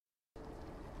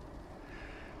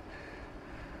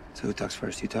So who talks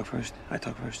first? You talk first? I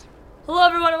talk first? Hello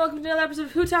everyone and welcome to another episode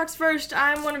of Who Talks First.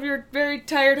 I'm one of your very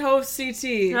tired hosts,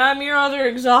 CT. I'm your other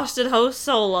exhausted host,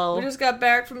 Solo. We just got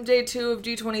back from day 2 of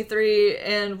D23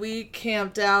 and we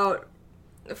camped out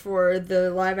for the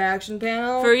live action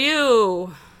panel. For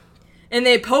you. And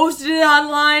they posted it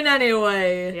online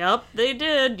anyway. Yep, they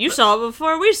did. You saw it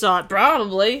before we saw it,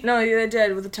 probably. No, they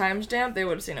did. With a timestamp, they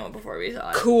would have seen it before we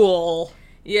saw it. Cool.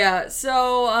 Yeah,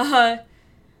 so,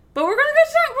 but we're gonna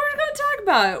talk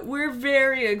about it. We're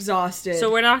very exhausted.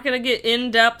 So we're not gonna get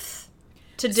in-depth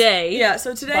today. Yeah,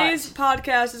 so today's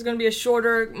podcast is gonna be a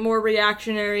shorter, more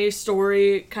reactionary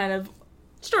story, kind of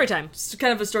Story time.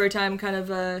 a story time kind of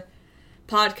a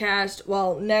podcast.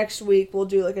 Well, next week we'll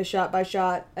do like a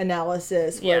shot-by-shot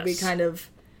analysis where we Yes. kind of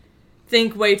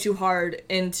think way too hard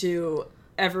into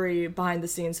every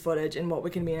behind-the-scenes footage and what we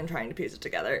can mean in trying to piece it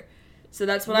together. So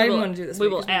that's what I'm going to do this We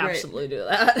week. will It's been great. absolutely do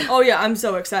that. Oh yeah, I'm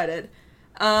so excited.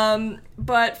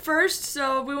 But first,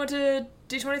 so we went to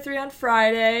D23 on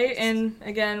Friday, and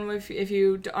again, if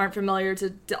you aren't familiar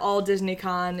to all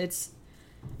DisneyCon, it's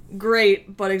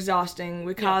great but exhausting.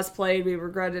 We cosplayed, we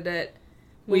regretted it.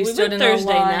 We stood went in a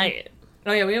Thursday line. night.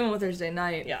 Oh yeah, we went Thursday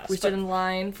night. Yes, we stood but- in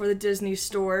line for the Disney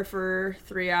store for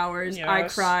 3 hours. I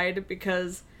Yes. cried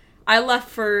because I left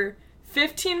for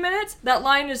 15 minutes. That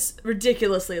line is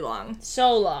ridiculously long.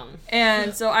 So long.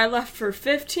 And so I left for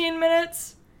 15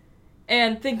 minutes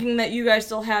and thinking that you guys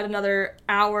still had another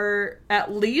hour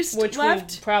at least Which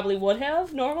left. we probably would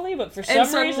have normally, but for And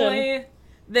some reason... suddenly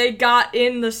they got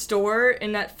in the store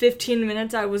and that 15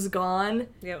 minutes I was gone.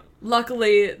 Yep.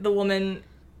 Luckily, the woman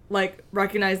like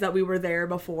recognized that we were there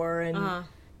before and Uh-huh.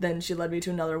 then she led me to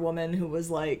another woman who was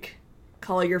like,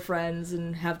 call your friends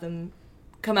and have them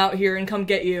come out here and come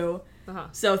get you. Uh-huh.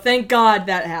 So thank God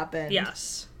that happened.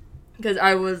 Yes. Because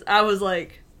I was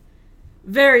like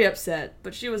very upset,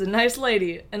 but she was a nice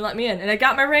lady and let me in. And I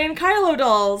got my Rey and Kylo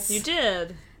dolls. You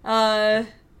did. And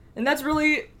that's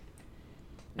really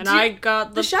And I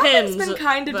got the shopping's pins been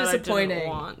kind of that I didn't disappointing,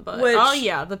 want, but which- oh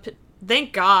yeah,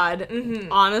 thank God.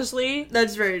 Honestly,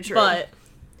 that's very true. but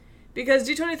because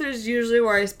D23 is usually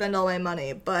where I spend all my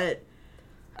money, but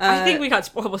I think we got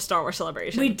spoiled with Star Wars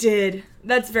Celebration. we did.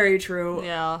 That's very true.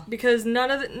 Yeah. Because not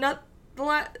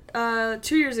the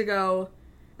 2 years ago,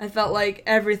 I felt like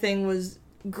everything was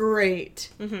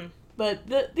great. Mm-hmm. But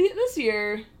this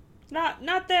year, Not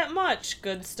that much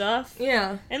good stuff.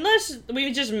 yeah. Unless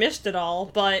we just missed it all,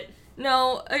 but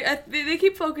No, they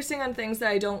keep focusing on things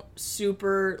that I don't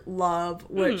super love,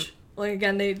 which, like,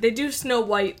 again, they do Snow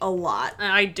White a lot.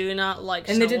 I do not like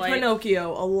And Snow they did White.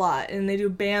 Pinocchio a lot, and they do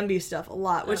Bambi stuff a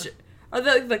lot, which are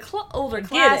the older get it,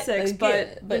 classics, I get but it,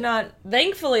 they're but- not,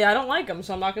 Thankfully, I don't like them,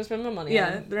 so I'm not going to spend my money on yeah,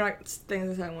 them. they're not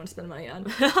things that I want to spend money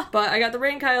on. But I got the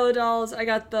Rey and Kylo dolls, I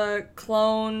got the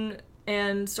Clone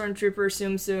and Stormtrooper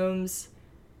Tsum Tsums,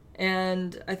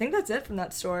 and I think that's it from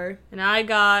that store. And I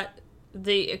got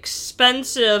the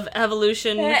expensive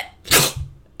evolution...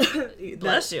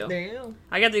 Bless you. There you go.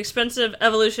 I got the expensive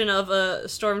evolution of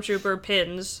Stormtrooper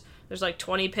pins. There's like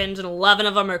 20 pins, and 11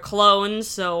 of them are clones,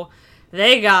 so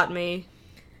they got me.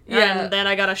 Yeah. And then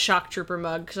I got a Shock Trooper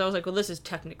mug, because I was like, well, this is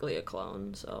technically a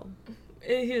clone, so...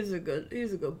 He's a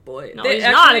good boy. No, They he's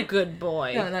not a actually- good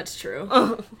boy. No, that's true.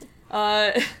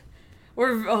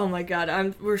 Oh my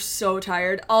god, we're so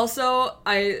tired. Also,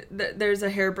 there's a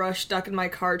hairbrush stuck in my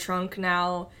car trunk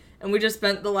now, and we just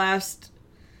spent the last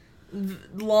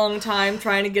long time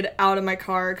trying to get it out of my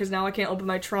car because now I can't open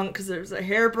my trunk because there's a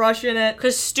hairbrush in it.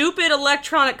 Because stupid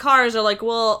electronic cars are like,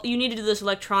 well, you need to do this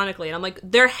electronically. And I'm like,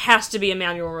 there has to be a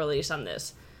manual release on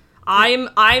this.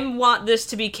 I want this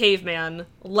to be caveman.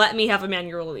 Let me have a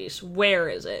manual release. Where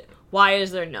is it? Why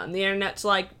is there none? The internet's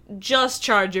like, just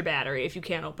charge your battery if you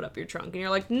can't open up your trunk. And you're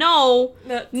like, no,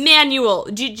 That's- manual.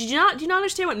 Do you not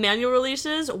understand what manual release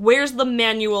is? Where's the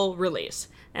manual release?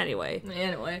 Anyway.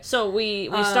 So we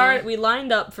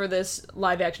lined up for this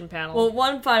live action panel. Well,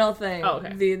 one final thing. Oh,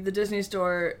 okay. The Disney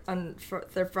store on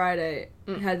their Friday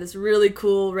had this really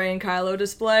cool Rey and Kylo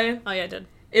display. Oh yeah, I did.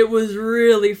 It was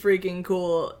really freaking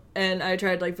cool, and I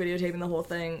tried like videotaping the whole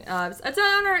thing. It's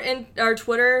on our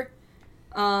Twitter,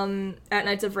 at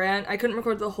Nights of Rant. I couldn't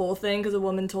record the whole thing because a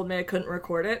woman told me I couldn't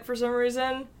record it for some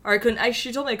reason, or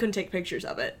she told me I couldn't take pictures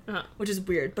of it, which is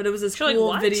weird. But it was this You're like, cool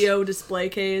 "What?" video display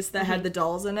case that had the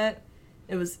dolls in it.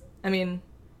 It was, I mean,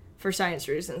 for science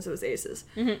reasons, it was aces.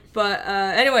 But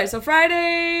anyway, so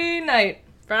Friday night.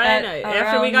 Friday night.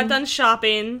 After we got around- done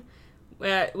shopping, we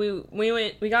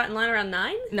got in line around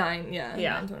 9? 9, yeah.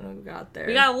 Yeah. 9 when we got there.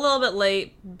 We got a little bit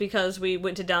late because we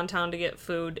went to downtown to get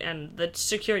food, and the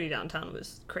security downtown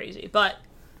was crazy. But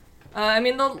I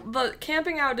mean, the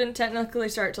camping out didn't technically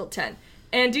start till 10.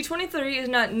 And D23 is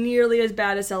not nearly as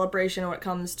bad as Celebration when it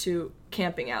comes to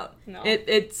camping out. No.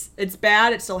 It's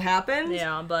bad, it still happens.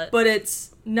 Yeah, but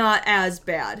it's not as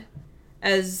bad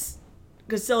as,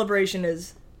 because Celebration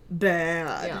is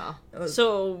bad. yeah.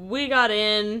 So we got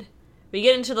in, we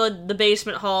get into the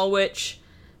basement hall, which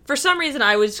for some reason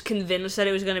I was convinced that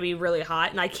it was going to be really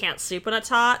hot, and I can't sleep when it's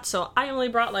hot, so I only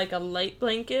brought like a light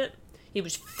blanket. It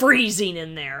was freezing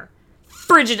in there.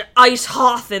 Frigid ice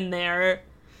hot in there.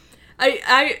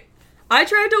 I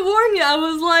tried to warn you. I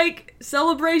was like,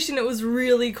 Celebration, it was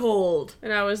really cold.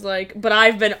 And I was like, but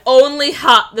I've been only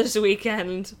hot this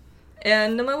weekend.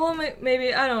 And I'm like, well,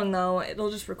 maybe, I don't know. It'll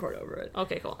just record over it.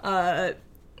 Okay, cool.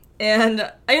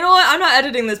 And you know what? I'm not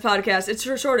editing this podcast. It's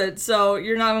shorted, so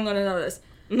you're not even going to notice.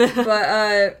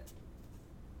 But,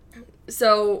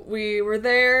 so we were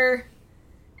there,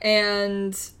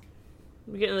 and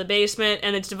We get in the basement,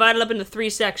 and it's divided up into 3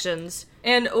 sections.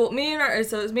 And me and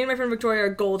my friend Victoria are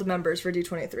gold members for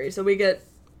D23, so we get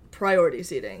priority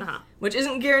seating, which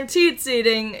isn't guaranteed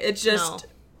seating. It's just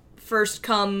first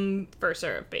come, first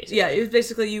serve, basically. Yeah, it's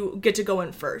basically you get to go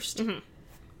in first. Mm-hmm.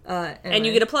 Anyway. And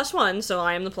you get a +1, so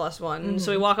I am the +1. Mm-hmm.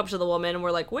 So we walk up to the woman, and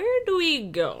we're like, "Where do we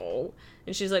go?"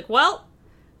 And she's like, "Well,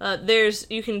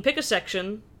 you can pick a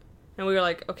section." And we were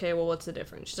like, "Okay, well, what's the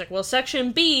difference?" She's like, "Well,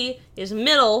 section B is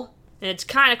middle, and it's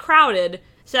kind of crowded.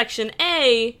 Section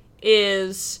A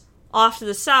is off to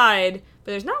the side,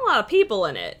 but there's not a lot of people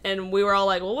in it." And we were all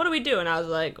like, well, what do we do? And I was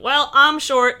like, well, I'm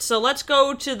short, so let's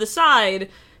go to the side,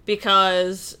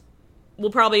 because we'll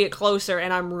probably get closer,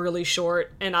 and I'm really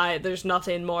short, and there's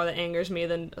nothing more that angers me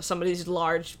than somebody's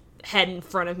large head in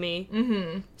front of me.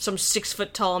 Mm-hmm. Some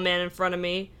 6-foot-tall man in front of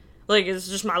me. Like, it's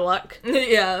just my luck.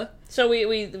 Yeah. So we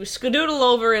skedoodle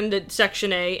over into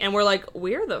Section A, and we're like,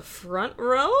 we're the front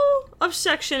row of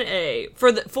Section A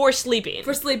for sleeping.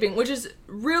 For sleeping, which is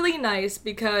really nice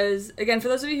because, again, for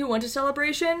those of you who went to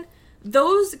Celebration,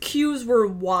 those queues were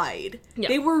wide. Yeah.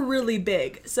 They were really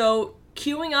big. So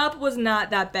queuing up was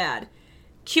not that bad.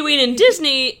 Queuing in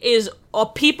Disney is a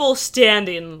people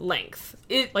standing length.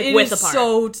 Width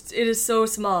apart. It is so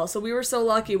small. So we were so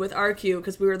lucky with our queue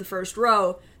because we were the first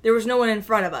row. There was no one in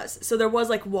front of us. So there was,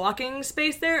 like, walking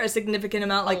space there, a significant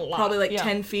amount, like, probably, like,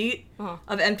 10 feet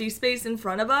of empty space in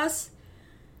front of us.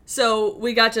 So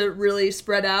we got to really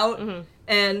spread out. Mm-hmm.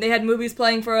 And they had movies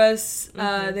playing for us.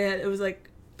 Mm-hmm. It was, like...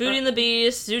 Beauty and the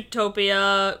Beast,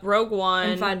 Zootopia, Rogue One.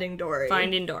 And Finding Dory.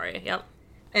 Finding Dory, yep.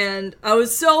 And I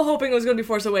was so hoping it was going to be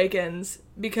Force Awakens,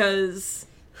 because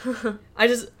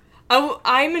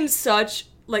I'm in such...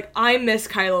 Like, I miss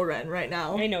Kylo Ren right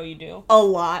now. I know you do. A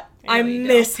lot. I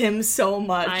miss him so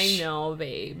much. I know,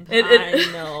 babe. I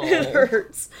know. It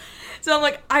hurts. So I'm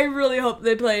like, I really hope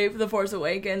they play The Force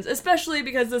Awakens, especially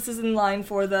because this is in line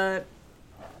for the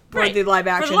live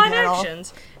action for the live panel.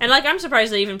 actions. And, like, I'm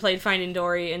surprised they even played Finding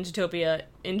Dory and Zootopia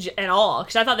at all,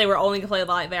 because I thought they were only going to play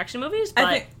live action movies,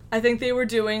 but... I think they were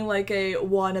doing, like, a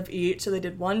one of each, so they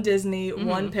did one Disney,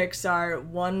 one Pixar,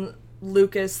 one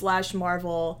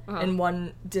Lucas/Marvel, and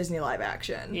one Disney live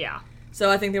action. Yeah.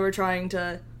 So I think they were trying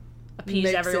to appease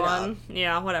mix everyone. It up.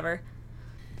 Yeah, whatever.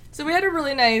 So we had a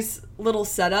really nice little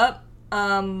setup.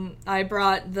 I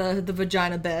brought the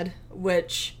vagina bed,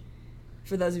 which,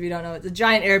 for those of you who don't know, it's a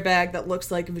giant airbag that looks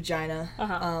like a vagina.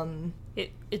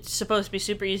 It's supposed to be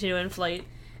super easy to inflate.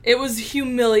 It was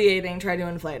humiliating trying to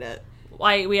inflate it.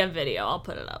 We have video. I'll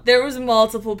put it up. There was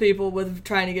multiple people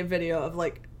trying to get video of,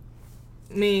 like,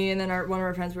 me and then one of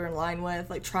our friends we were in line with,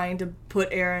 like, trying to put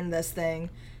air in this thing.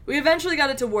 We eventually got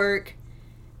it to work.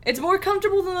 It's more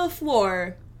comfortable than the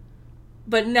floor,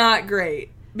 but not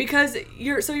great. Because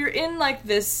you're in, like,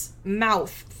 this mouth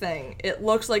thing. It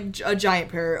looks like a giant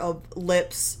pair of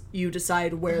lips. You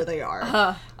decide where they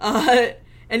are.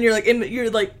 And you're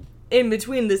in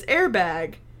between this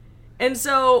airbag. And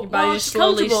so, your body just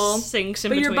slowly sinks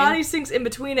in between. But your body sinks in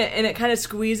between it, and it kind of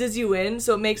squeezes you in,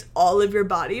 so it makes all of your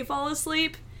body fall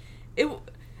asleep. It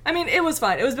was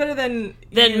fine. It was better than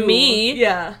me.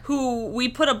 Yeah. Who, we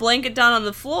put a blanket down on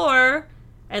the floor,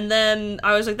 and then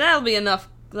I was like, that'll be enough.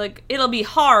 Like, it'll be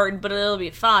hard, but it'll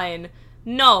be fine.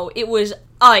 No, it was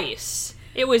ice.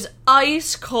 It was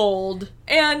ice cold.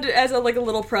 And as a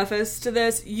little preface to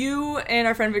this, you and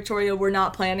our friend Victoria were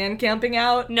not planning on camping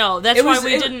out. No, that's why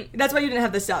we didn't. That's why you didn't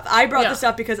have the stuff. I brought the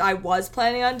stuff because I was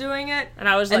planning on doing it. And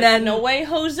I was like, no way,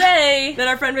 Jose. Then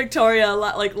our friend Victoria,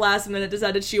 last minute,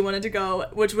 decided she wanted to go,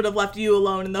 which would have left you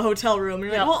alone in the hotel room. And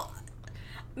you're like, well,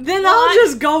 then I'll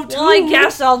just go too. Well, I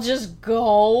guess I'll just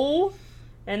go.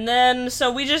 And then,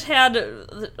 so we just had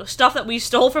stuff that we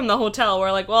stole from the hotel.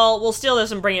 We're like, well, we'll steal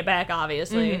this and bring it back,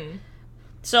 obviously. Mm-hmm.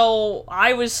 So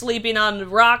I was sleeping on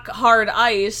rock-hard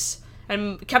ice,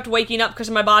 and kept waking up because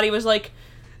my body was like,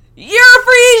 "You're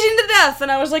freezing to death,"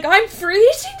 and I was like, "I'm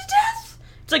freezing to death."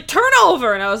 It's like, turn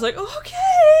over, and I was like,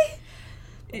 okay,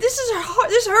 this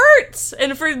hurts,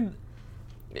 and for.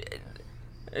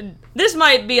 This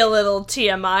might be a little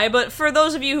TMI, but for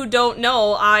those of you who don't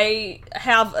know, I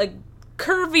have a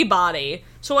curvy body.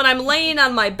 So when I'm laying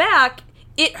on my back,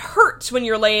 it hurts when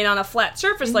you're laying on a flat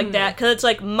surface like that, because it's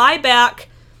like my back,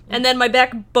 and then my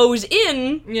back bows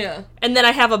in, and then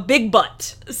I have a big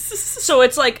butt. So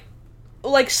it's like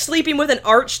sleeping with an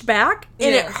arched back,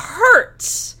 and it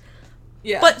hurts.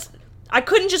 Yeah. But I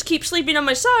couldn't just keep sleeping on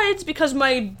my sides because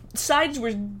my sides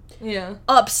were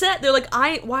upset. They're like,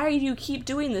 why do you keep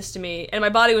doing this to me? And my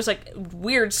body was like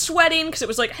weird sweating because it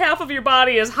was like half of your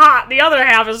body is hot, the other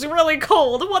half is really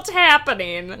cold. What's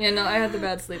happening? Yeah, no, I had the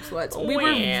bad sleep sweats. We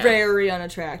were very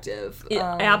unattractive.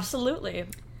 Absolutely.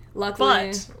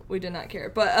 Luckily, we did not care.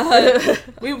 But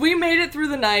we made it through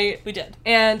the night. We did.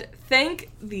 And thank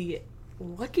the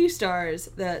lucky stars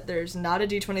that there's not a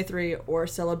D23 or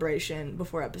celebration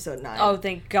before episode 9. Oh,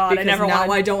 thank God. Because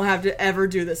I don't have to ever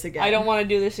do this again. I don't want to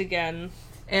do this again.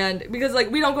 And because,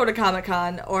 we don't go to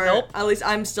Comic-Con, or at least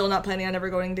I'm still not planning on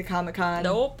ever going to Comic-Con.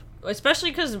 Nope.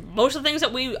 Especially because most of the things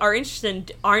that we are interested in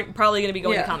aren't probably going to be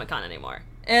going to Comic-Con anymore.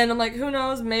 And I'm like, who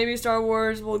knows, maybe Star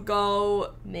Wars will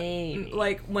go, maybe,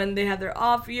 when they have their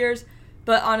off years.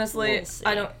 But honestly,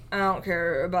 I don't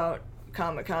care about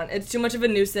Comic-Con. It's too much of a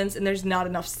nuisance, and there's not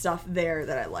enough stuff there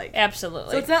that I like.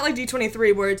 Absolutely. So it's not like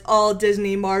D23 where it's all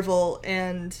Disney, Marvel,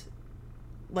 and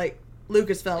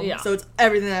Lucasfilm. Yeah. So it's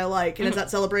everything I like, and it's that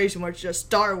Celebration where it's just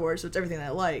Star Wars, so it's everything I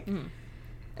like.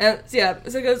 And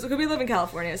so we live in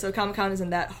California, so Comic-Con isn't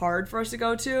that hard for us to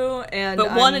go to.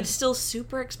 But it's still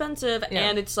super expensive,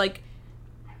 and it's like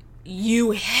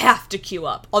you have to queue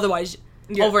up, otherwise.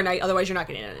 Overnight, otherwise you're not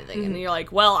getting anything. And you're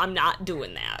like, well, I'm not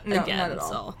doing that again. Not at all.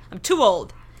 So I'm too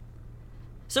old.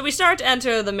 So we start to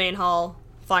enter the main hall,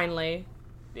 finally,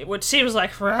 which seems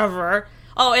like forever.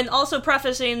 Oh, and also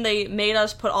prefacing, they made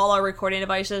us put all our recording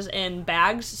devices in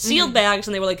bags, sealed bags,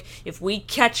 and they were like, if we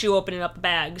catch you opening up the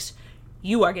bags,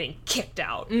 you are getting kicked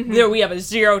out. There, we have a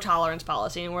zero tolerance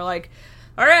policy, and we're like,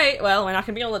 all right, well, we're not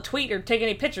going to be able to tweet or take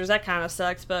any pictures, that kind of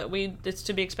sucks, but it's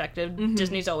to be expected.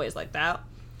 Disney's always like that.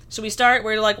 So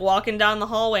we're walking down the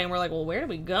hallway, and we're like, well, where do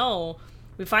we go?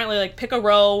 We finally pick a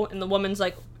row, and the woman's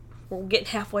like, we're getting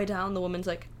halfway down, the woman's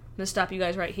like, I'm gonna stop you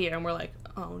guys right here, and we're like,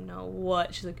 oh no,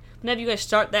 what? She's like, I'm gonna have you guys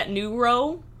start that new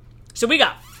row. So we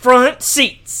got front row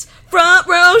seats.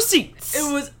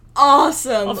 It was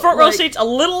awesome. Front row seats a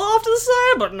little off to the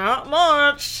side, but not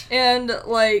much. And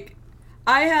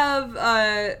I have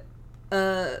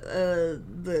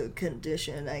the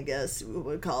condition, I guess we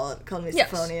would call it,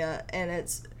 misophonia, and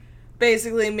it's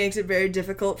basically makes it very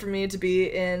difficult for me to be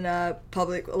in a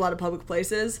lot of public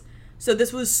places. So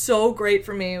this was so great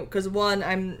for me because one,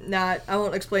 I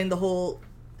won't explain the whole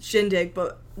shindig,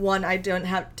 but one, I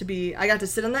got to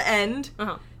sit on the end.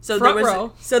 So front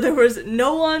row. So there was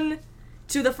no one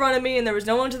to the front of me and there was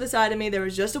no one to the side of me. There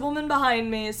was just a woman behind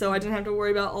me, so I didn't have to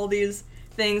worry about all these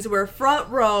things. We're front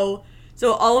row,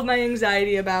 so all of my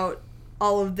anxiety about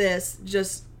all of this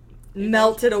just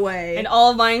melted away. And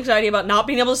all of my anxiety about not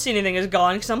being able to see anything is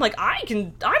gone, because I'm like, I'm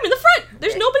in the front!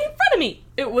 There's nobody in front of me!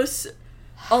 It was...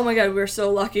 Oh my god, we're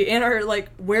so lucky. And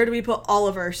where do we put all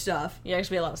of our stuff? Yeah, there's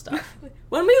gonna be a lot of stuff.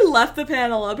 When we left the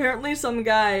panel, apparently some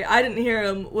guy, I didn't hear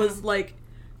him, was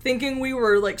thinking we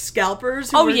were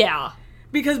scalpers. Yeah.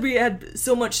 Because we had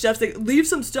so much stuff, leave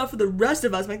some stuff for the rest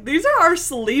of us. I'm like, these are our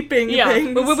sleeping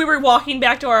things. When we were walking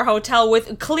back to our hotel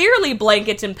with clearly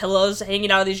blankets and pillows hanging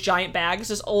out of these giant bags,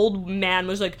 this old man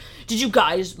was like, did you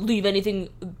guys leave anything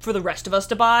for the rest of us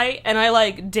to buy? And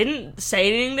I, didn't say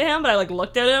anything to him, but I,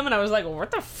 looked at him and I was like,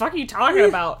 what the fuck are you talking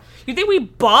about? You think we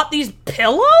bought these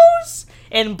pillows?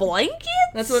 And blankets?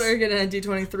 That's what we're getting at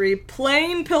D23.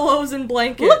 Plain pillows and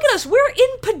blankets. Look at us. We're in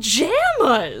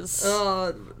pajamas.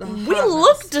 We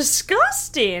look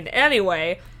disgusting.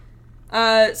 Anyway.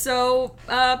 So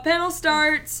panel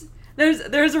starts. There's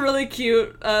a really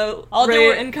cute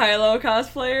Rey and Kylo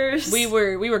cosplayers. We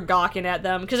were gawking at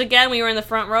them. Because again, we were in the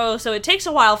front row, so it takes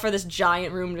a while for this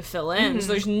giant room to fill in.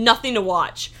 So there's nothing to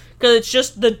watch. Because it's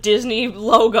just the Disney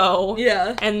logo.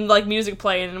 Yeah. And music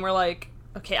playing, and we're like,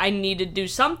 okay, I need to do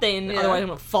something, otherwise I'm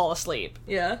gonna fall asleep.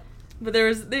 Yeah. But there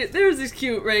was these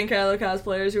cute Rey and Kylo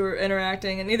cosplayers who were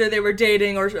interacting, and either they were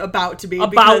dating or about to be.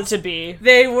 About to be.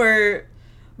 They were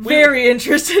very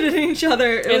interested in each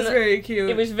other. It was very cute.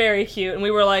 It was very cute, and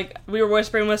we were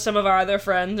whispering with some of our other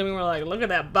friends, and we were like, look at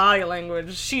that body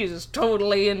language. She's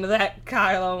totally into that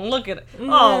Kylo. Look at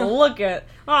it.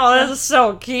 Oh, this is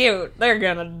so cute. They're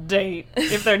gonna date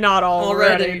if they're not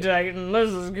already dating. This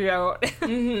is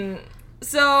cute.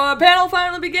 So a panel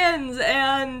finally begins,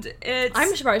 and it's...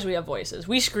 I'm surprised we have voices.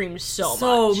 We scream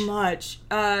so much.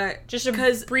 Just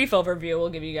a brief overview we'll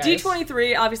give you guys.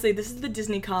 D23, obviously, this is the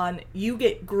Disney Con. You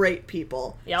get great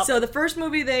people. Yep. So the first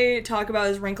movie they talk about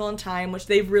is Wrinkle in Time, which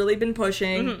they've really been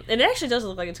pushing. Mm-hmm. And it actually does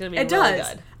look like it's going to be It really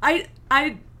does.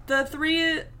 good. The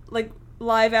three, like,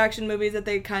 live action movies that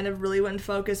they kind of really went and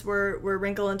focused were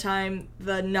Wrinkle in Time,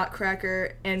 The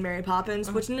Nutcracker, and Mary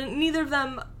Poppins, which none of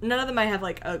them I have,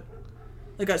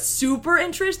 like a super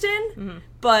interest in,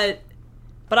 but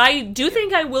I do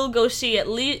think I will go see at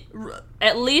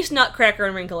least Nutcracker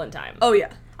and Wrinkle in Time. Oh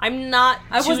yeah, I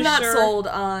was not sold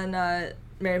on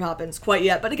Mary Poppins quite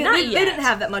yet, but again, they didn't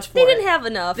have that much for They it. didn't have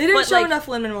enough. They didn't show enough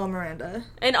Lin-Manuel Miranda.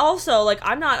 And also, like,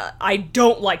 I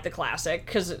don't like the classic,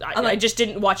 because I just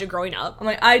didn't watch it growing up. I'm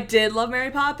like, I did love Mary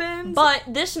Poppins. But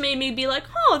this made me be like,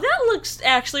 oh, that looks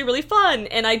actually really fun.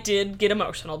 And I did get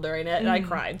emotional during it, and I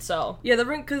cried, so. Yeah,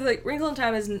 because, like, Wrinkle in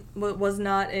Time was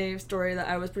not a story that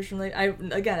I was personally... I know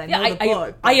the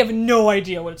book. I have no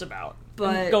idea what it's about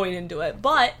but going into it,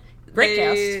 but...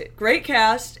 Great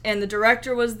cast, and the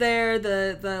director was there,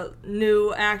 the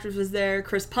new actress was there,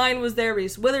 Chris Pine was there,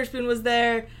 Reese Witherspoon was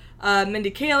there,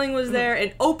 Mindy Kaling was there,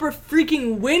 and Oprah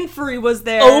freaking Winfrey was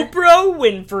there. Oprah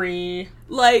Winfrey.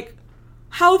 Like,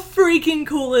 how freaking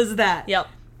cool is that? Yep.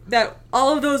 That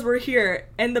all of those were here,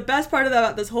 and the best part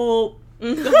about this whole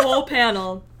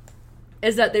panel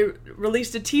is that they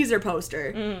released a teaser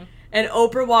poster, and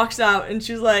Oprah walks out, and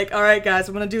she's like, all right, guys,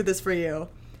 I'm gonna do this for you.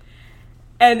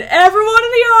 And everyone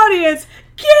in the audience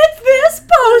gets this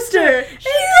poster!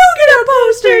 You get a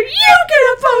poster! You get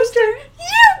a poster!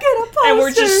 You get a poster! And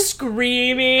we're just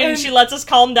screaming, and she lets us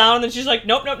calm down, and then she's like,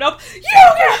 nope. You get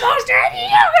a poster! You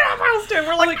get a poster! And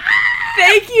we're like,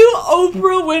 thank you,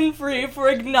 Oprah Winfrey, for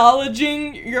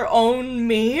acknowledging your own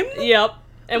meme. Yep.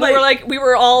 And we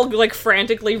were all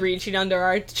frantically reaching under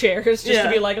our chairs just to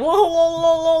be like, lol, lol,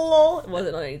 lol, lol, lol. It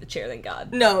wasn't underneath the chair, thank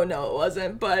God. No, it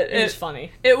wasn't, but it was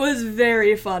funny. It was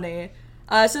very funny.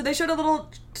 So they showed a little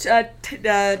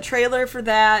trailer for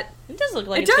that. It does look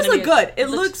like it does look good. It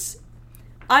looks.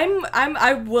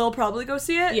 I will probably go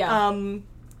see it. Yeah.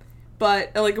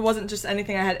 But like it wasn't just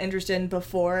anything I had interest in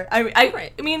before.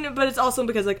 I mean, but it's also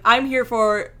because like I'm here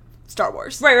for Star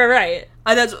Wars. Right.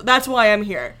 That's why I'm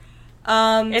here.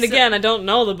 Again, I don't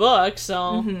know the book, so...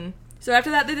 Mm-hmm. So after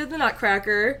that, they did the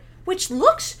Nutcracker. Which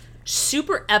looks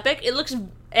super epic. It looks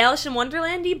Alice in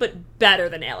Wonderland-y, but better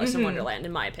than Alice in Wonderland,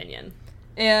 in my opinion.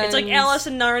 And it's like Alice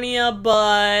in Narnia,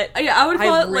 but... Yeah, I would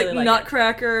call it like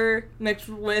Nutcracker mixed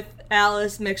with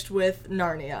Alice mixed with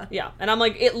Narnia. Yeah, and I'm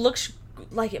like, it looks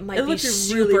like it might be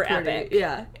super really epic.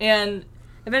 Yeah, and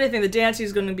if anything, the dancing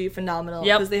is going to be phenomenal.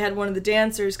 Yep. Because they had one of the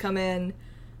dancers come in...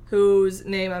 whose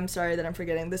name I'm sorry that I'm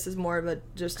forgetting. This is more of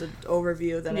just an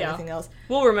overview than anything else.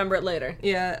 We'll remember it later.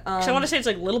 Yeah. I want to say it's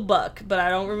like Little Buck, but I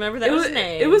don't remember his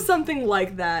name. It was something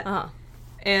like that. Uh-huh.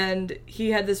 And he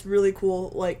had this really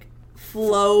cool, like,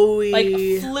 flowy,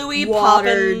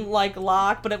 popping, like,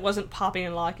 lock, but it wasn't popping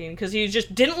and locking, because he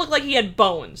just didn't look like he had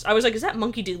bones. I was like, is that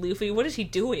Monkey D. Luffy? What is he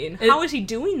doing? How is he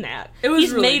doing that?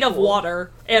 He's really made of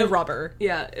water and rubber.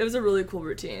 Yeah, it was a really cool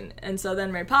routine. And so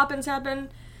then Mary Poppins happened.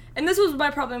 And this was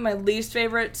probably my least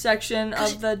favorite section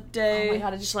of the day. Oh my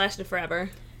god, it just lasted forever.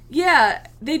 Yeah,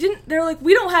 they're like,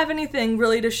 we don't have anything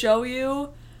really to show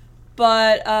you,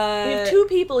 but, we have two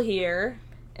people here.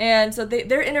 And so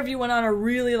their interview went on a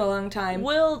really long time.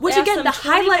 Which again, the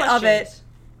highlight of it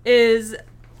is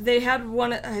they had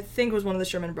one, I think it was one of the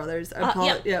Sherman brothers. It was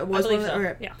one of the,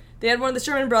 okay. Yeah. They had one of the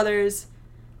Sherman brothers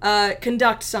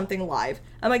conduct something live.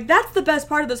 I'm like, that's the best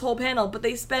part of this whole panel, but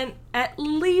they spent at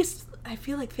least... I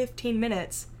feel like 15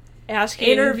 minutes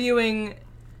interviewing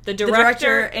the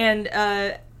director and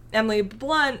Emily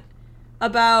Blunt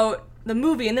about the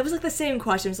movie, and it was like the same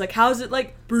questions, like how's it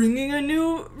like bringing a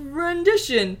new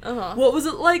rendition? What was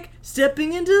it like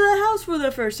stepping into the house for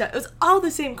the first time? It was all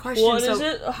the same questions. What is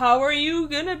it? How are you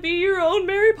gonna be your own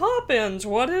Mary Poppins?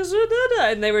 What is it?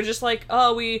 And they were just like,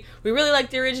 oh, we really like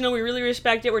the original, we really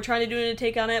respect it, we're trying to do a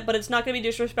take on it, but it's not gonna be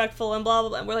disrespectful and blah blah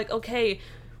blah. And we're like, okay,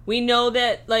 we know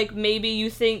that, like, maybe you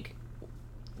think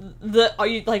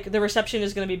the reception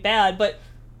is going to be bad, but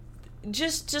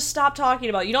just stop talking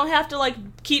about it. You don't have to, like,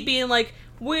 keep being like,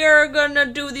 we're going to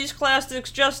do these classics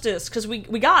justice, because we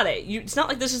got it. It's not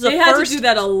like this is the first... They had to do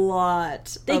that a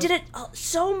lot. They did it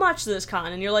so much this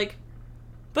con, and you're like,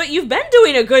 but you've been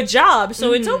doing a good job,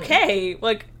 so it's okay.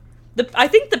 Like, I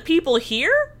think the people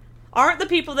here aren't the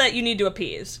people that you need to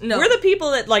appease. No. We're the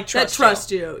people that, like,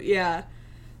 trust you. Yeah.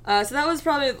 So that was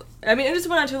probably... I mean, it just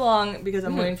went on too long because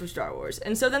I'm waiting for Star Wars.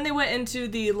 And so then they went into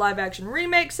the live-action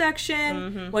remake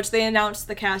section, which they announced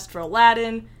the cast for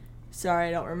Aladdin. Sorry,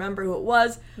 I don't remember who it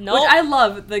was. Nope. Which I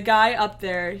love. The guy up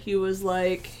there, he was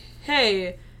like,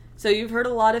 hey, so you've heard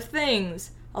a lot of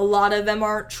things. A lot of them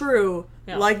aren't true.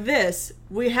 Yeah. Like this.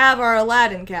 We have our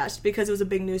Aladdin cast, because it was a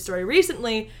big news story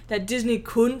recently that Disney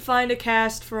couldn't find a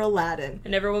cast for Aladdin.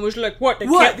 And everyone was like, what? They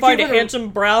can't find a handsome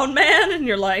brown man? And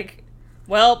you're like,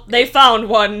 well, they found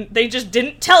one. They just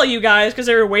didn't tell you guys because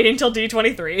they were waiting till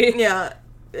D23. Yeah,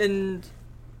 and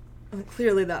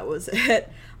clearly that was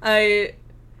it.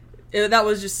 That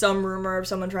was just some rumor of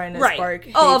someone trying to spark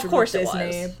hatred of course with it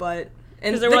Disney, was. but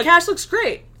and they the were like, cast looks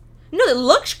great. No, it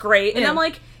looks great, and Yeah. I'm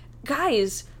like,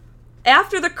 guys,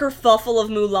 after the kerfuffle of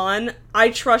Mulan, I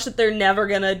trust that they're never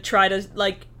gonna try to,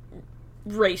 like,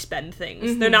 race bend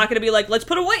things. They're not gonna be like, let's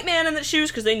put a white man in the shoes,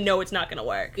 because they know it's not gonna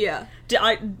work. Yeah,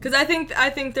 I because I think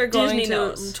they're going Disney to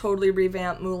knows. totally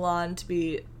revamp Mulan to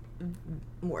be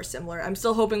more similar. I'm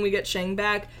still hoping we get Shang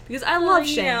back because I love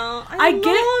Shang. Yeah, I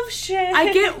love Shang.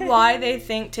 I get why they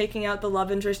think taking out the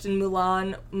love interest in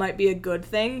Mulan might be a good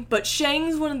thing, but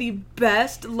Shang's one of the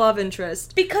best love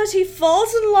interests. Because he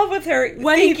falls in love with her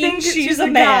When he thinking thinks she's a a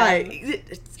guy. man.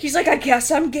 He's like, I guess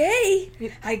I'm gay.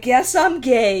 I guess I'm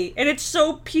gay. And it's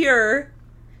so pure.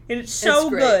 And it's so It's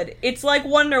great. good. It's like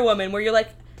Wonder Woman, where you're like,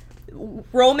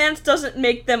 romance doesn't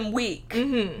make them weak.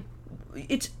 Mm-hmm.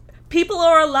 It's... People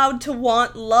are allowed to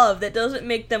want love. That doesn't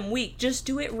make them weak. Just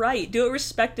do it right. Do it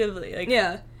respectively. Like,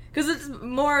 Yeah, because it's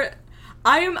more.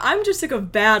 I'm just sick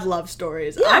of bad love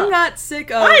stories. Yeah. I'm not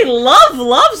sick of. I love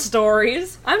love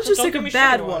stories. I'm just Don't sick give of me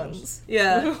bad shitty ones.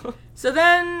 Yeah. So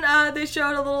then they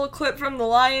showed a little clip from The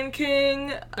Lion King.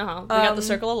 We got the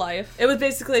Circle of Life. It was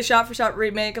basically a shot-for-shot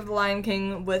remake of The Lion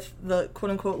King with the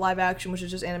quote-unquote live action, which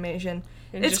is just animation.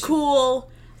 And It's just- cool.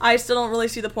 I still don't really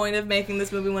see the point of making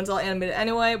this movie when it's all animated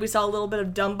anyway. We saw a little bit of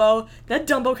Dumbo. That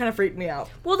Dumbo kind of freaked me out.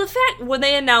 Well, the fact when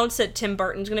they announced that Tim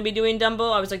Burton's going to be doing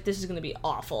Dumbo, I was like, this is going to be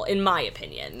awful, in my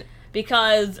opinion.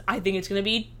 Because I think it's going to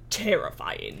be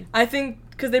terrifying. I think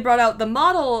because they brought out the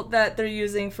model that they're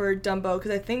using for Dumbo, because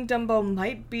I think Dumbo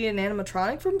might be an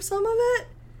animatronic from some of it.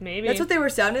 Maybe. That's what they were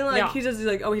sounding like. Yeah. He's just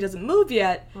like, oh, he doesn't move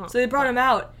yet. So they brought him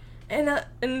out.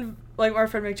 And like, our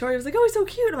friend Victoria was like, oh, he's so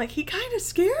cute. I'm like, he kind of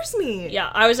scares me. Yeah,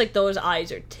 I was like, those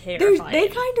eyes are terrifying. They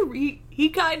kind of, he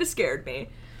kind of scared me.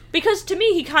 Because to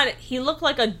me, he looked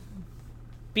like a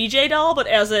BJ doll, but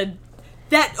as a...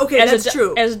 That's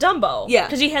true. As Dumbo. Yeah.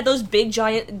 Because he had those big,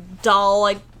 giant doll,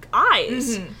 like,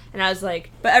 eyes. And I was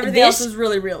like... But everything else is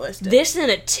really realistic. This in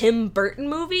a Tim Burton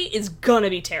movie is gonna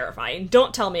be terrifying.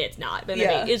 Don't tell me it's not, but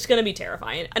Yeah. it's gonna be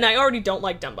terrifying. And I already don't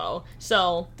like Dumbo,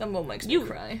 so... Dumbo makes me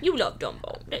cry. You love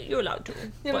Dumbo. You're allowed to.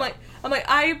 Yeah, But- I'm like,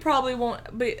 I probably won't,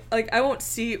 but like, I won't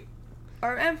see,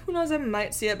 or who knows, I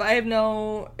might see it, but I have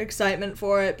no excitement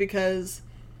for it because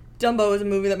Dumbo is a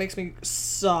movie that makes me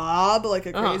sob like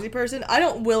a crazy person. I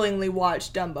don't willingly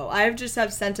watch Dumbo. I just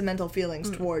have sentimental feelings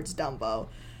towards Dumbo,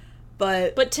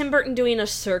 but Tim Burton doing a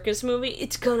circus movie,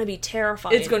 it's gonna be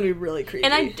terrifying. it's going to be really creepy.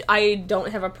 And I don't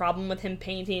have a problem with him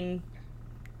painting,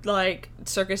 like,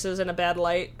 circuses in a bad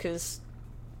light, because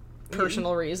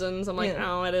personal reasons. I'm like,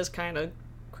 Yeah. oh, it is kind of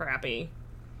crappy.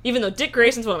 Even though Dick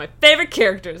Grayson's one of my favorite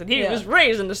characters, and he was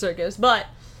raised in the circus, but,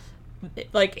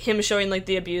 like, him showing, like,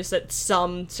 the abuse that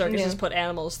some circuses put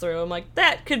animals through, I'm like,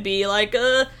 that could be, like,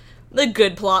 the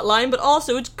good plot line, but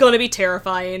also it's gonna be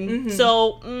terrifying.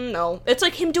 So, no. It's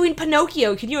like him doing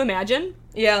Pinocchio, can you imagine?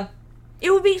 Yeah. It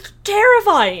would be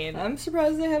terrifying. I'm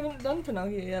surprised they haven't done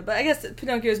Pinocchio yet, but I guess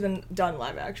Pinocchio's been done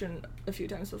live action a few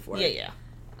times before. Yeah.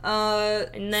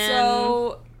 And then-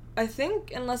 so I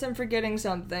think, unless I'm forgetting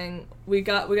something, we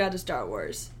got to Star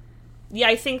Wars. Yeah,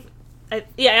 I think...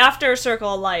 after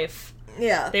Circle of Life,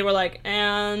 Yeah. they were like,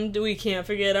 and we can't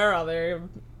forget our other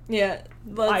Yeah.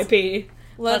 IP.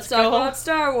 Let's go. talk about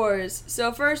Star Wars.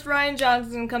 So first, Ryan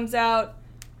Johnson comes out.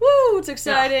 Woo! It's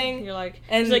exciting. You're like...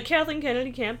 And- he's like, Kathleen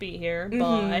Kennedy can't be here,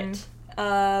 but...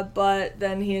 But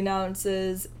then he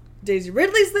announces Daisy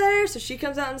Ridley's there, so she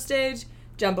comes out on stage.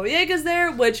 John Boyega's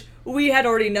there, which we had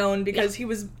already known because he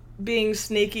was being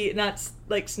sneaky, not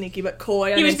like sneaky, but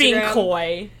coy on He was being Instagram.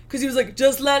 coy. Because he was like,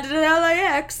 just landed at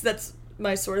LAX. That's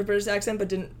my sort of British accent, but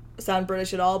didn't sound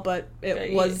British at all, but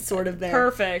it was sort of there.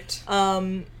 Perfect.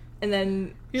 And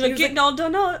then... He's like, getting all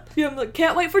done up. Yeah, I'm like,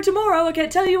 can't wait for tomorrow. I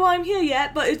can't tell you why I'm here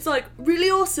yet, but it's, like, really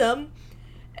awesome.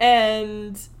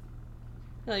 And...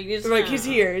 Like, he's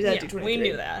here. He's at D23. we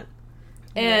knew that.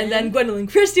 And then Gwendolyn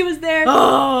Christie was there.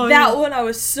 Oh, that one I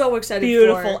was so excited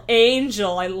beautiful for.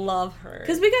 angel. I love her.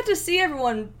 Because we got to see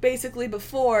everyone basically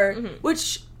before, Mm-hmm.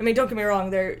 which, I mean, don't get me wrong,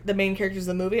 they're the main characters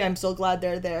of the movie. I'm still glad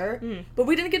they're there. Mm-hmm. But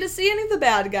we didn't get to see any of the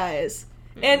bad guys.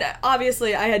 And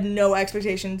obviously, I had no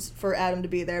expectations for Adam to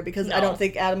be there because I No. don't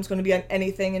think Adam's going to be on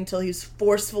anything until he's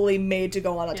forcefully made to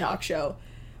go on a talk show.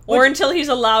 Or until he's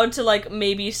allowed to, like,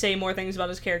 maybe say more things about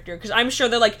his character. Because I'm sure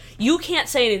they're like, you can't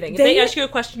say anything. If they ask you a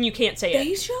question, you can't say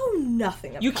They it. show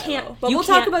nothing of You Kylo. can't- But you we'll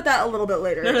talk can't- about that a little bit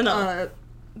later. No.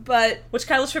 But, What's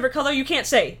Kylo's favorite color? You can't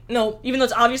say. no. Even though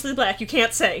it's obviously black, you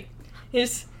can't say.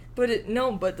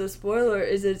 But the spoiler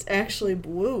is it's actually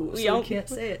blue, so Yep. we can't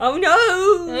say it. Oh no!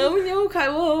 Oh no,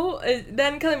 Kylo.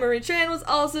 Then Kelly Marie Tran was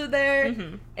also there.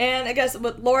 Mm-hmm. And I guess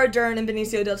Laura Dern and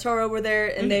Benicio del Toro were there,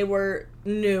 and they were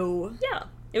new Yeah.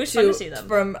 It was fun to see them.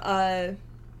 from, at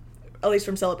least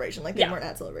from Celebration. Like, they Yeah. weren't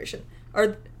at Celebration.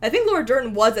 Or, I think Laura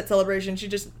Dern was at Celebration, she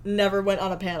just never went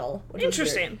on a panel. Which was weird.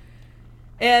 Interesting.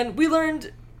 And we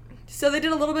learned, so they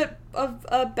did a little bit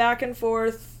of back and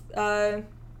forth,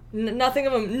 nothing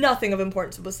of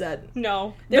importance was said.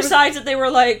 No. There Besides that they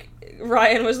were like,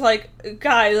 Ryan was like,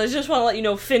 guys, I just want to let you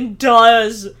know Finn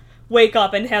does wake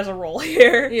up and has a role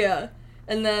here. Yeah.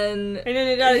 And then And then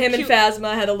it got him cute. and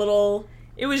Phasma had a little...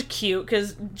 It was cute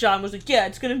because John was like, yeah,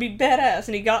 it's gonna be badass.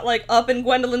 And he got like up in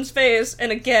Gwendolyn's face,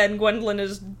 and again, Gwendolyn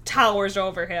is towers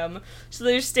over him. So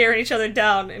they just stare at each other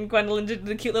down, and Gwendolyn did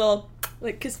the cute little,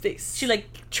 like, kiss face. she like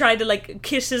tried to like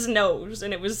kiss his nose,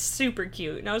 and it was super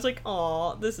cute. And I was like,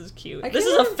 aw, this is cute. I This can't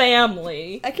is a remember-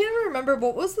 family. I can't even remember,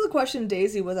 what was the question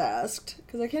Daisy was asked?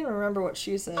 Because I can't remember what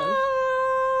she said.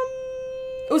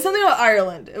 It was something about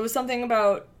Ireland. It was something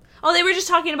about... Oh, they were just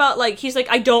talking about, like, he's like,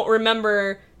 I don't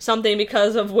remember something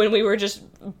because of when we were just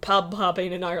pub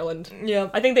hopping in Ireland. Yeah.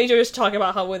 I think they just talk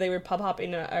about how they were pub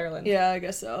hopping in Ireland. Yeah, I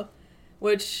guess so.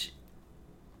 Which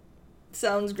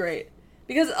sounds great.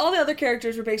 Because all the other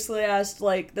characters were basically asked,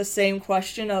 like, the same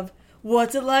question of,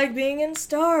 what's it like being in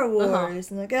Star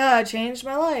Wars? And like, it changed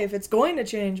my life. It's going to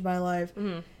change my life.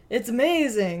 Mm-hmm. It's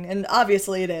amazing. And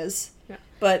obviously it is. Yeah.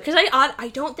 But... Because I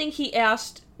don't think he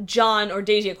asked John or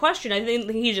Daisy a question. I think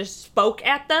he just spoke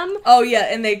at them. Oh,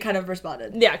 yeah, and they kind of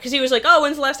responded. Yeah, because he was like, oh,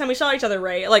 when's the last time we saw each other,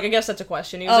 Ray? Like, I guess that's a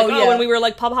question. He was Oh, like, oh, yeah. when we were,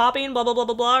 like, pub hopping, blah, blah, blah,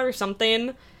 blah, blah, or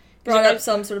something. Brought like, up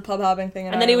some sort of pub hopping thing.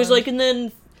 And then he was like, and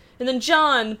then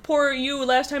John, poor you,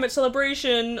 last time at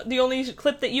Celebration, the only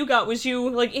clip that you got was you,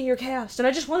 like, in your cast, and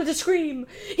I just wanted to scream,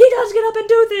 he does get up and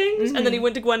do things! Mm-hmm. And then he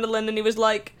went to Gwendolyn, and he was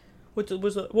like, what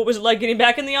was it like getting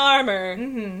back in the armor?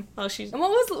 Mm-hmm. Oh, And what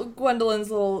was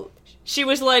Gwendolyn's little... She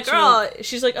was like,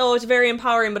 she's like, oh, it's very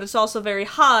empowering, but it's also very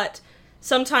hot.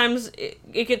 Sometimes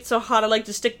it gets so hot I like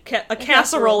to stick a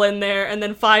casserole in there, and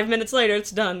then 5 minutes later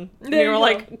it's done. And There you were you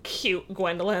like, cute,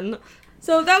 Gwendolyn.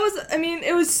 So that was, I mean,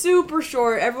 it was super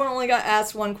short. Everyone only got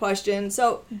asked one question.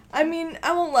 So, I mean,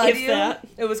 I won't lie If to you. that.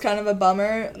 It was kind of a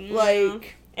bummer.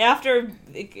 Like, After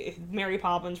Mary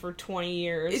Poppins for 20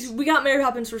 years. we got Mary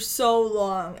Poppins for so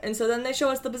long. And so then they show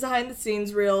us the behind the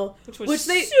scenes reel. Which was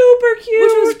they, super cute.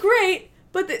 Which was great.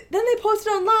 But then they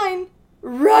posted online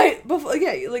right before,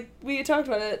 yeah, like, we talked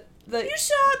about it. You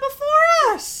saw it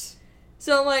before us!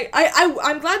 So I'm like,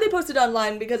 I'm glad they posted it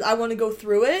online because I want to go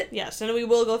through it. Yes, and we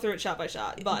will go through it shot by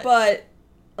shot, but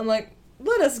I'm like,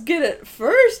 let us get it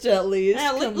first at least.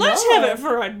 yeah, Come let's on. have it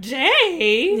for a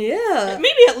day! Yeah.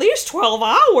 Maybe at least 12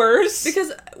 hours!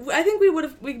 Because I think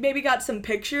we maybe got some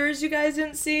pictures you guys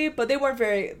didn't see, but they weren't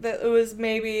very,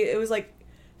 it was like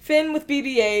Finn with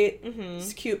BB-8,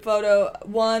 it's a cute photo,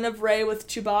 one of Rey with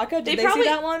Chewbacca. Did they probably see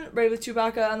that one? Rey with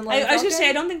Chewbacca on the Millennium I was gonna Falcon? say,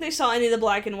 I don't think they saw any of the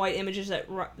black and white images that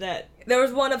There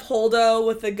was one of Holdo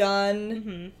with the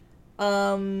gun.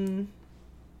 there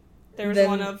was Then-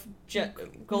 one of Jeff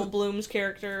Goldblum's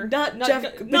character. Not Jeff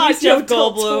Benicio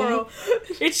del Goldblum. Toro.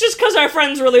 It's just because our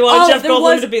friends really wanted Jeff there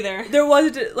Goldblum was- to be there. There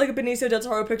was like a Benicio del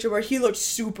Toro picture where he looked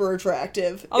super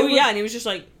attractive. Oh yeah, and he was just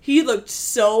like, He looked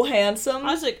so handsome.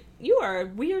 I was like, you are a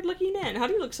weird looking man. How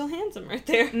do you look so handsome right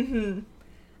there?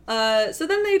 So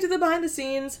then they do the behind the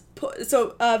scenes.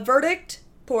 Verdict.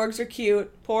 Porgs are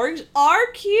cute. Porgs are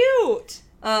cute.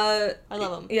 I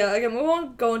love them. Yeah, again, we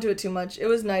won't go into it too much. It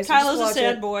was nice. We'll just Kylo's a watch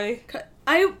sad it. boy.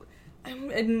 I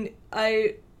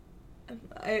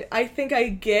think I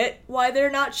get why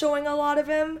they're not showing a lot of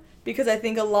him because I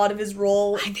think a lot of his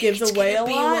role gives away a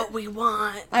lot. What we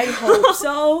want. I hope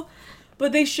so.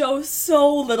 But they show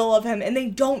so little of him and they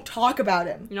don't talk about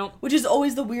him. Nope. Which is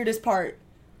always the weirdest part.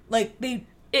 Like, they...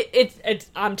 It's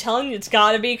I'm telling you, it's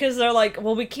gotta be because they're like,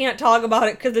 well, we can't talk about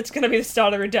it because it's gonna be the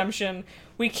start of redemption.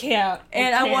 We can't.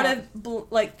 And I want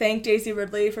to thank Daisy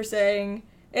Ridley for saying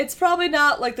it's probably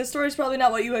not, like, the story's probably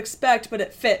not what you expect, but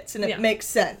it fits, and it Yeah. makes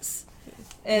sense.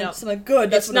 And Yep. so I'm like, good,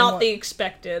 that's It's what I not want. the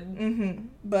expected.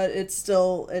 But it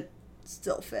still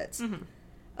fits.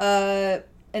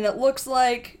 And it looks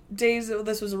like Daisy,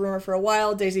 this was a rumor for a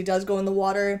while, Daisy does go in the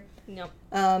water. Yep.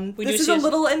 We This do is see a a-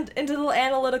 little into the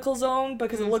analytical zone,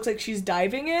 because it looks like she's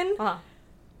diving in, Uh-huh.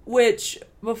 which,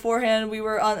 beforehand, we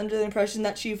were under the impression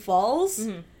that she falls.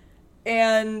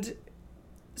 And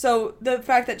so the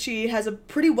fact that she has a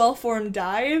pretty well-formed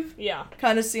dive Yeah.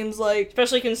 kind of seems like...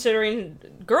 Especially considering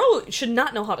girl should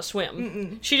not know how to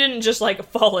swim. She didn't just, like,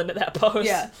 fall into that pose.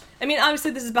 Yeah. I mean,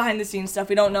 obviously this is behind-the-scenes stuff.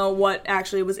 We don't know what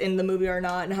actually was in the movie or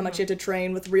not, and how much she had to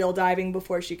train with real diving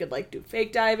before she could, like, do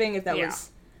fake diving, if that Yeah. was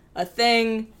a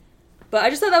thing. But I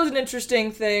just thought that was an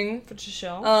interesting thing. For the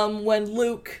show. When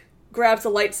Luke grabs the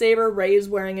lightsaber, Rey is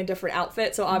wearing a different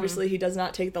outfit, so obviously he does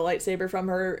not take the lightsaber from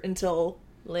her until...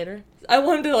 Later. I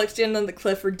wanted to, like, stand on the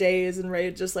cliff for days, and Rey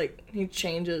just, like, he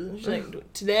changes. And she's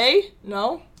like, today?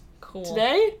 No? Cool.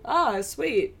 Today? Ah,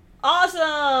 sweet.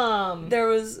 Awesome! There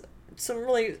was some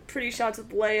really pretty shots with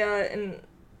Leia, and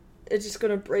it's just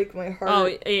gonna break my heart.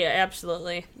 Oh, yeah,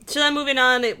 absolutely. So then moving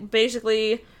on, it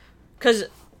basically... Because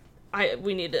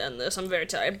we need to end this. I'm very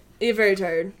tired. You're very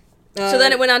tired. So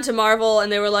then it went on to Marvel, and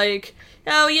they were like,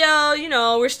 oh, yeah, you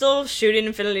know, we're still shooting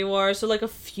Infinity War, so, like, a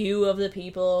few of the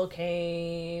people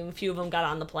came, a few of them got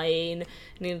on the plane,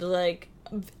 and it was like,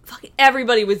 fucking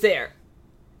everybody was there.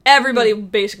 Everybody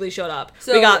basically showed up.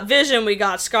 So- We got Vision, we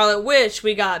got Scarlet Witch,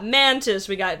 we got Mantis,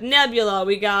 we got Nebula,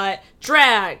 we got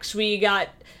Drax, we got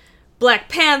Black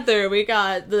Panther, we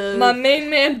got my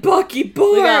main man, Bucky we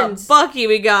got Barnes! Bucky,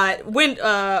 we got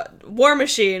War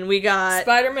Machine, we got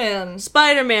Spider-Man.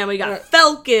 Spider-Man, we got Yeah.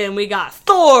 Falcon, we got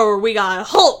Thor, we got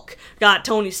Hulk, got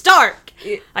Tony Stark.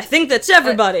 I think that's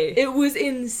everybody. It was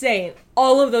insane.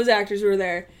 All of those actors were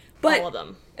there. But All of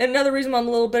them. another reason why I'm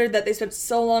a little bitter that they spent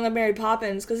so long on Mary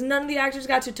Poppins, because none of the actors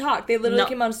got to talk. They literally No.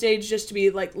 came on stage just to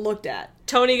be, like, looked at.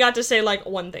 Tony got to say, like,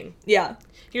 one thing. Yeah.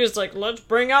 He was like, let's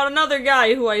bring out another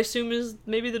guy who I assume is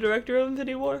maybe the director of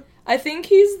Infinity War. I think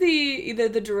he's either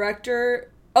the director...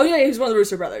 Oh, yeah, he's one of the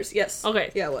Russo brothers. Yes.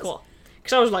 Okay, Yeah, it was. cool.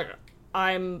 Because I was like,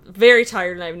 I'm very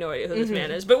tired and I have no idea who this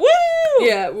man is, but woo!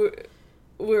 Yeah,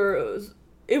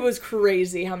 it was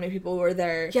crazy how many people were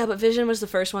there. Yeah, but Vision was the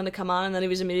first one to come on, and then he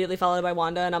was immediately followed by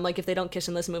Wanda, and I'm like, if they don't kiss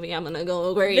in this movie, I'm gonna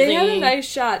go crazy. They had a nice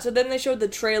shot. So then they showed the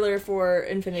trailer for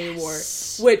Infinity War,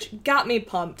 which got me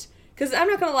pumped. Because I'm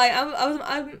not gonna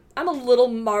lie, I'm a little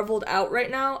marveled out right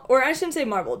now, or I shouldn't say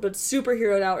marveled, but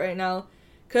superheroed out right now,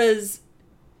 because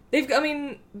the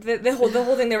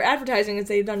whole thing they were advertising is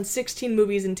they've done 16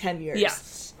 movies in 10 years. Yeah.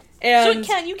 And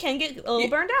So you can get a little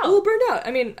burned out. A little burned out. I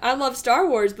mean, I love Star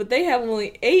Wars, but they have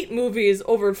only 8 movies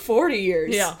over 40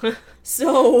 years. Yeah.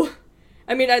 So,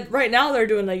 I mean, right now they're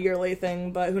doing a yearly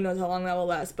thing, but who knows how long that will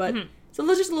last. But so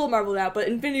let's just a little marveled out. But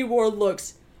Infinity War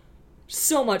looks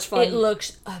so much fun. It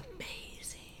looks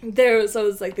amazing. So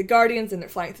it's like the Guardians, and they're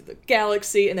flying through the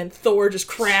galaxy, and then Thor just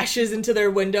crashes into their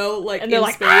window, like, And they're in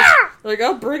like, space. "Ah!" They're like,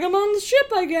 I'll bring him on the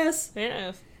ship, I guess.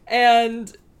 Yeah.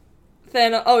 And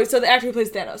Thanos. Oh, so the actor who plays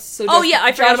Thanos. So Oh, yeah,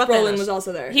 I forgot Josh about Brolin Thanos. was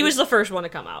also there. He was the first one to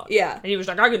come out. Yeah. And he was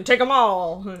like, I can take them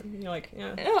all. And you're like,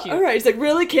 yeah, cute. All right. He's like,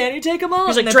 really? Can you take them all?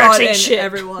 He's And like, they Drax brought ain't in shit.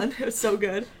 everyone. It was so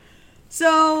good.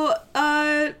 So,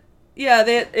 yeah,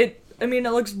 I mean,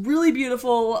 it looks really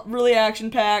beautiful, really action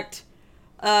packed.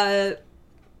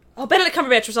 Oh, Benedict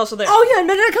Cumberbatch was also there. Oh yeah, and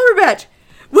Benedict Cumberbatch,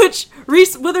 which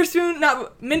Reese Witherspoon,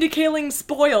 not Mindy Kaling,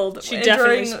 spoiled. She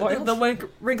definitely during spoiled. the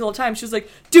Wrinkle of Time. She was like,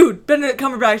 "Dude, Benedict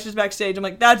Cumberbatch is backstage." I'm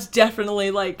like, "That's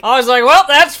definitely like." I was like, well,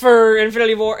 that's for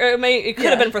Infinity War. It could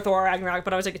have Yeah. been for Thor Ragnarok,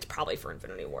 but I was like, it's probably for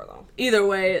Infinity War, though. Either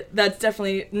way, that's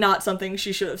definitely not something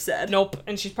she should have said. Nope.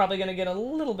 And she's probably going to get a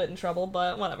little bit in trouble,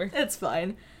 but whatever. It's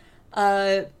fine.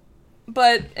 But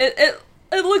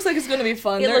it looks like it's going to be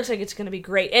fun. It looks like it's going to be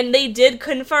great. And they did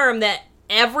confirm that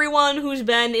everyone who's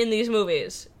been in these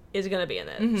movies is going to be in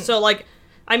it. So, like,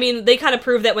 I mean, they kind of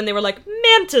proved that when they were like,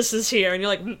 Mantis is here, and you're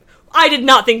like, I did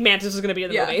not think Mantis was going to be in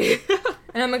the Yeah. movie.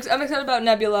 And I'm excited about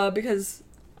Nebula because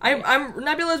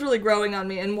Nebula's really growing on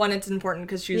me, and one, it's important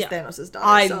because she's Yeah. Thanos' daughter.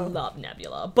 I so. love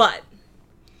Nebula, but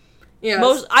Yeah.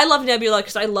 I love Nebula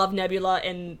because I love Nebula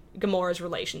and Gamora's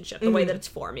relationship, the way that it's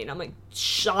forming. I'm like,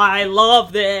 I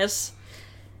love this.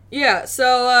 Yeah,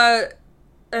 so,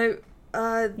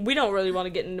 We don't really want to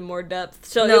get into more depth,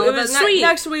 so no, it was sweet.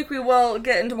 next week we will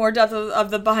get into more depth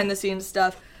of the behind-the-scenes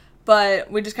stuff,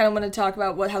 but we just kind of want to talk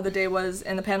about how the day was,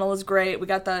 and the panel was great. We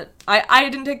got the... I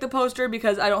didn't take the poster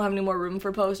because I don't have any more room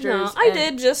for posters. No, I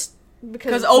did just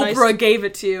Because it's Oprah nice. gave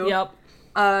it to you. Yep.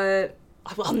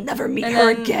 I'll never meet And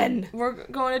her then again. We're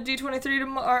going to D23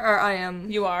 tomorrow, or I am.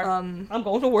 You are. And I'm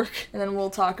going to work. then we'll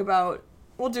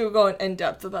go in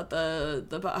depth about the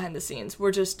behind the scenes.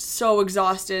 We're just so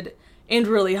exhausted and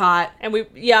really hot. And we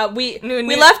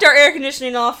left our air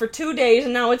conditioning off for 2 days,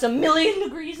 and now it's 1,000,000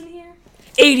 degrees in here.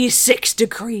 86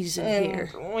 degrees in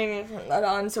here. We need to turn that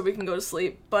on so we can go to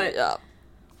sleep. But Yeah.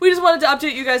 we just wanted to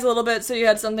update you guys a little bit so you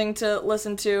had something to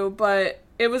listen to. But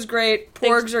it was great.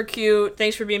 Porgs are cute.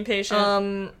 Thanks for being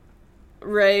patient.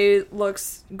 Ray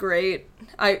looks great.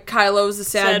 Kylo's a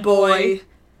sad Sad boy. boy.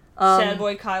 Sad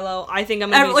boy Kylo. I think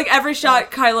I'm gonna Every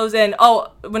shot Kylo's in.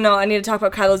 Oh, but no, I need to talk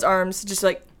about Kylo's arms. Just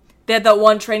like, they had that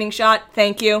one training shot.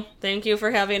 Thank you. Thank you for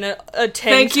having a tank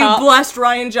Thank top. you, blessed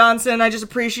Ryan Johnson. I just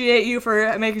appreciate you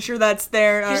for making sure that's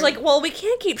there. He's like, well, we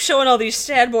can't keep showing all these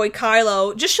sad boy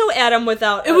Kylo. Just show Adam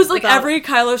without. It was like without... every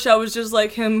Kylo shot was just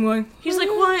like him going. He's like,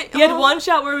 what? He had one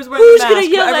shot where he was wearing Who's the mask. gonna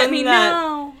yell but other at than me that,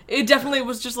 now? It definitely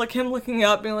was just like him looking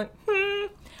up, being like,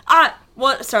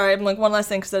 what? Sorry, I'm like one last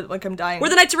thing because like I'm dying. We're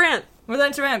the Knights of Ren. We're the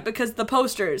Knights of Ren because the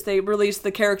posters they released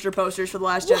the character posters for the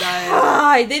Last Jedi.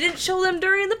 Why? They didn't show them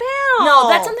during the panel. No,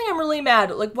 that's something I'm really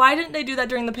mad. Like, why didn't they do that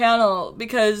during the panel?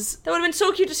 Because That would have been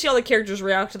so cute to see all the characters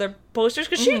react to their posters,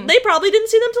 because they probably didn't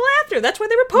see them till after. That's why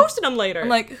they were posting them later. I'm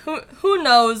like, who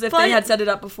knows if But- they had set it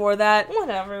up before that?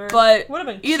 whatever. But would have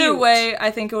been either cute. way,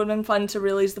 I think it would have been fun to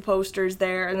release the posters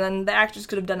there, and then the actors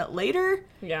could have done it later.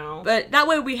 Yeah. But that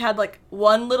way we had like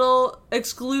one little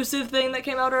exclusive thing that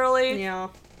came out early. Yeah.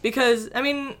 Because, I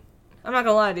mean, I'm not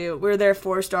gonna lie to you, we were there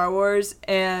for Star Wars,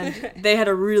 and they had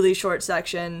a really short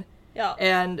section, Yeah.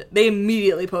 and they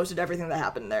immediately posted everything that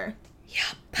happened there. Yeah.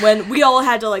 When we all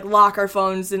had to like lock our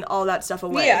phones and all that stuff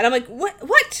away. Yeah, and I'm like,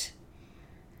 what?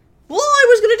 Well, all I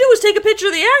was gonna do was take a picture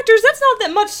of the actors. That's not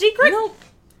that much secret.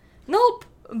 Nope.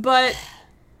 But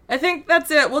I think that's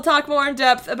it. We'll talk more in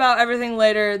depth about everything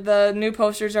later. The new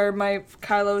posters are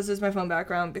Kylo's is my phone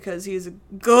background because he's a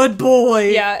good boy.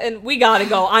 Yeah, and we gotta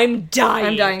go. I'm dying.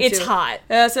 I'm dying It's too. hot.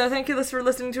 So thank you for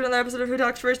listening to another episode of Who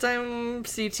Talks First. I'm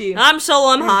CT. I'm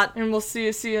Solo. I'm hot. And we'll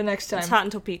see you next time. It's hot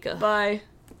in Topeka. Bye.